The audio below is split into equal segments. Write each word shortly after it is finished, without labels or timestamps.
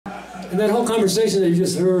And that whole conversation that you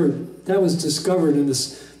just heard, that was discovered in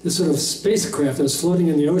this sort of spacecraft that was floating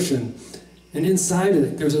in the ocean. And inside of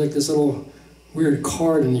it, there was like this little weird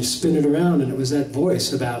card, and you spin it around, and it was that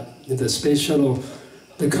voice about the space shuttle,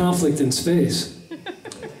 the conflict in space.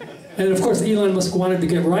 And of course, Elon Musk wanted to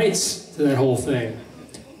get rights to that whole thing.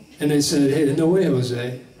 And they said, hey, no way,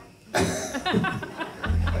 Jose.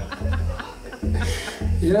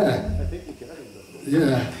 Yeah.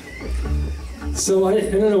 Yeah. So I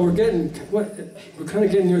don't know. We're kind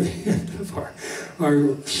of getting near the end of our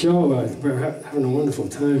show. We're having a wonderful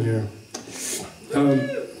time here.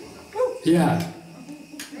 Yeah.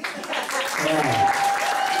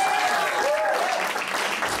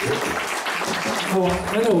 Oh,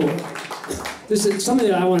 I know. This is something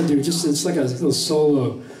that I want to do. It's like a little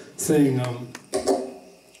solo thing.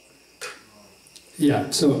 Yeah.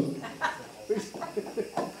 So.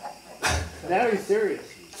 Now he's serious.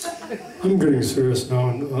 I'm getting serious now.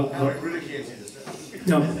 I really can't see this.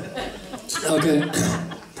 No. Okay.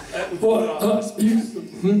 Well,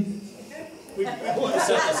 We want to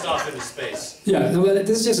set this stuff into space. yeah. No, but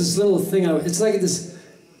this is just this little thing. It's like this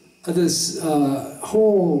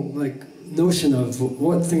whole like notion of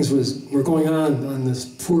what things were going on this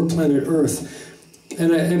poor planet Earth,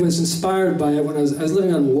 and it was inspired by it when I was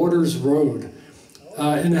living on Waters Road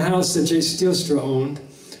in a house that Jay Steelstra owned,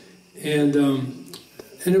 and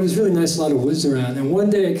it was really nice, a lot of woods around. And one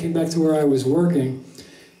day I came back to where I was working,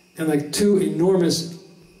 and like two enormous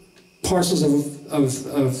parcels of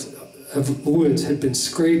woods had been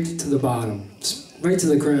scraped to the bottom, right to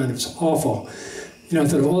the ground. It was awful. You know, I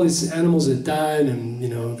thought of all these animals that died and, you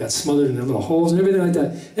know, got smothered in their little holes and everything like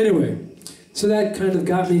that. Anyway, so that kind of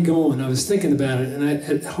got me going. I was thinking about it, and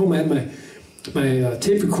at home I had my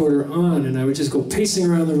tape recorder on, and I would just go pacing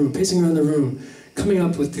around the room, coming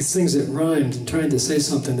up with these things that rhymed and trying to say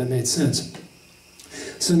something that made sense.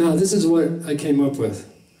 So now this is what I came up with.